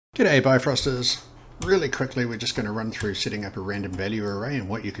G'day Bifrosters. Really quickly we're just going to run through setting up a random value array and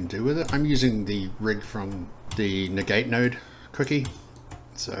what you can do with it. I'm using the rig from the negate node cookie.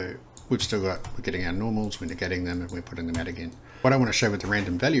 So we're getting our normals, we're negating them and we're putting them out again. What I want to show with the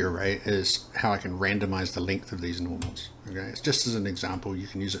random value array is how I can randomize the length of these normals. Okay, it's just as an example, you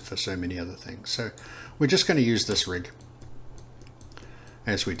can use it for so many other things. So we're just going to use this rig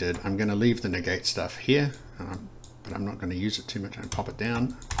as we did. I'm going to leave the negate stuff here, but I'm not going to use it too much. I'm going to pop it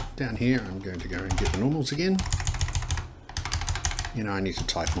down here. I'm going to go and get the normals again. You know, I need to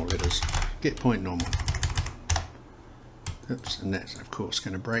type more letters. Get point normal. Oops, and that's of course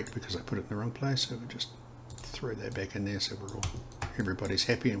going to break because I put it in the wrong place. So we'll just throw that back in there so everybody's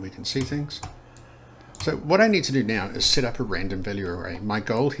happy and we can see things. So what I need to do now is set up a random value array. My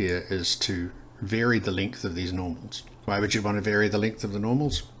goal here is to vary the length of these normals. Why would you want to vary the length of the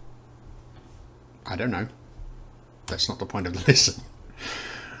normals? I don't know. That's not the point of the lesson.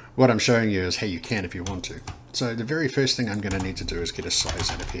 What I'm showing you is how you can if you want to. So the very first thing I'm going to need to do is get a size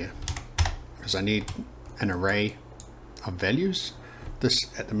out of here, because I need an array of values. This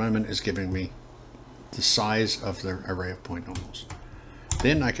at the moment is giving me the size of the array of point normals.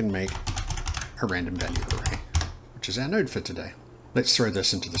 Then I can make a random value array, which is our node for today. Let's throw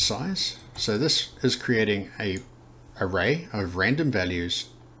this into the size. So this is creating a array of random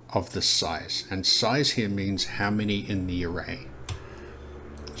values of this size, and size here means how many in the array.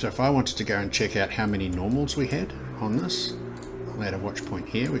 So if I wanted to go and check out how many normals we had on this, I'll add a watch point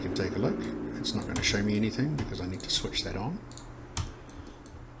here. We can take a look. It's not going to show me anything because I need to switch that on.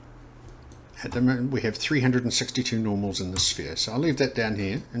 At the moment we have 362 normals in this sphere, so I'll leave that down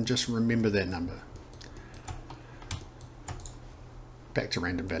here and just remember that number. Back to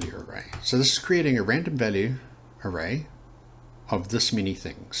random value array. So this is creating a random value array of this many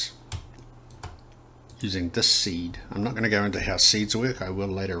things using this seed. I'm not going to go into how seeds work. I will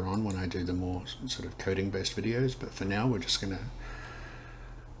later on when I do the more sort of coding based videos, but for now we're just going to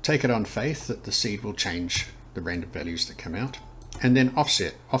take it on faith that the seed will change the random values that come out. And then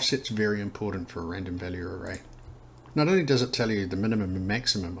offset. Offset's very important for a random value array. Not only does it tell you the minimum and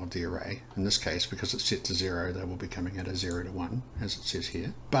maximum of the array, in this case because it's set to 0 they will be coming out of 0 to 1 as it says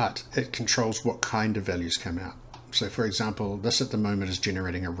here, but it controls what kind of values come out. So for example, this at the moment is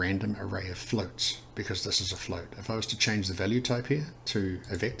generating a random array of floats because this is a float. If I was to change the value type here to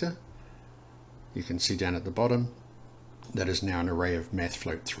a vector, you can see down at the bottom that is now an array of math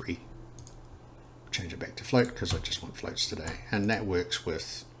float 3. Change it back to float because I just want floats today, and that works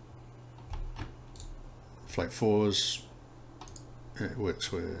with float 4s. It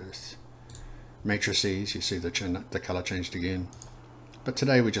works with matrices. You see the color changed again. But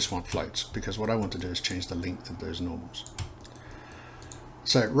today we just want floats because what I want to do is change the length of those normals.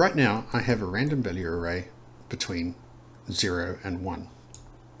 So right now I have a random value array between 0 and 1.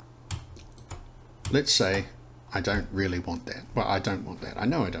 Let's say I don't really want that. Well, I don't want that. I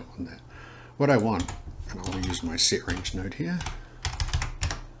know I don't want that. What I want, and I'll use my set range node here.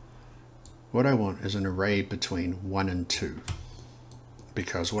 What I want is an array between 1 and 2.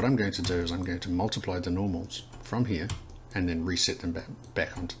 Because what I'm going to do is I'm going to multiply the normals from here and then reset them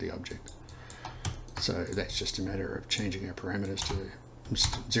back onto the object. So that's just a matter of changing our parameters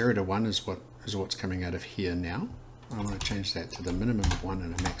to 0 to 1 is what's coming out of here now. I want to change that to the minimum of 1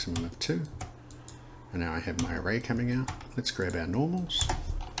 and a maximum of 2. And now I have my array coming out. Let's grab our normals.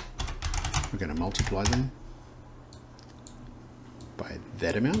 We're going to multiply them by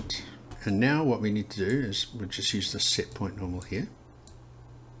that amount. And now what we need to do is we'll just use the set point normal here.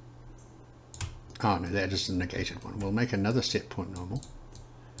 Oh no, that is the negated one. We'll make another set point normal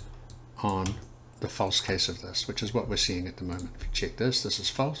on the false case of this, which is what we're seeing at the moment. If you check this is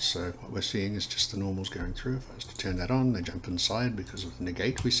false, so what we're seeing is just the normals going through. If I was to turn that on, they jump inside because of the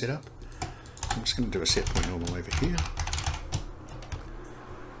negate we set up. I'm just going to do a set point normal over here.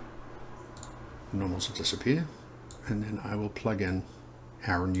 The normals will disappear, and then I will plug in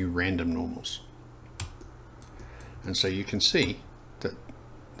our new random normals. And so you can see that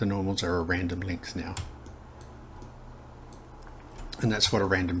the normals are a random length now. And that's what a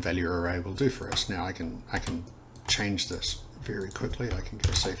random value array will do for us. Now I can change this very quickly. I can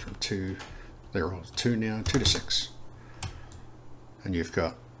go say from 2, they're all 2 now, 2 to 6. And you've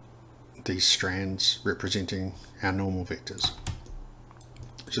got these strands representing our normal vectors,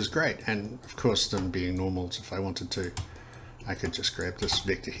 which is great. And of course them being normals, if I wanted to, I could just grab this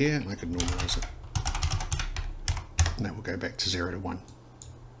vector here and I could normalize it. And that will go back to 0 to 1.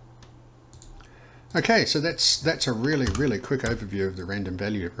 Okay, so that's a really quick overview of the random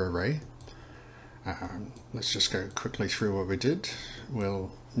value array. Let's just go quickly through what we did. We'll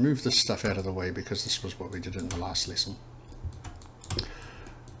move this stuff out of the way because this was what we did in the last lesson.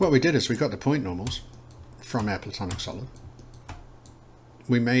 What we did is we got the point normals from our platonic solid.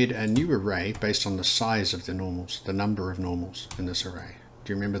 We made a new array based on the size of the normals, the number of normals in this array.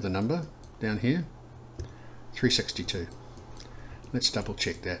 Do you remember the number down here? 362. Let's double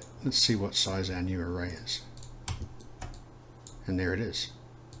check that. Let's see what size our new array is. And there it is,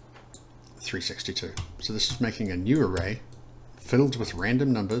 362. So this is making a new array filled with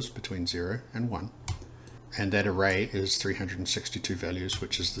random numbers between 0 and 1. And that array is 362 values,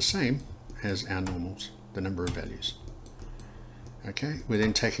 which is the same as our normals, the number of values. Okay, we're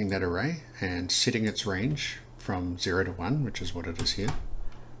then taking that array and setting its range from 0 to 1, which is what it is here,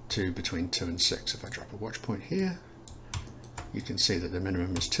 to between 2 and 6. If I drop a watch point here, you can see that the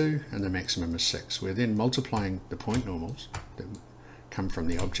minimum is 2 and the maximum is 6. We're then multiplying the point normals that come from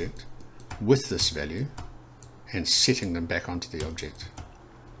the object with this value and setting them back onto the object.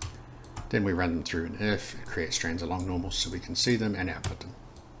 Then we run them through an if, it creates strands along normals so we can see them and output them.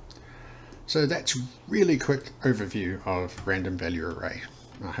 So that's a really quick overview of random value array.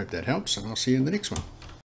 I hope that helps, and I'll see you in the next one.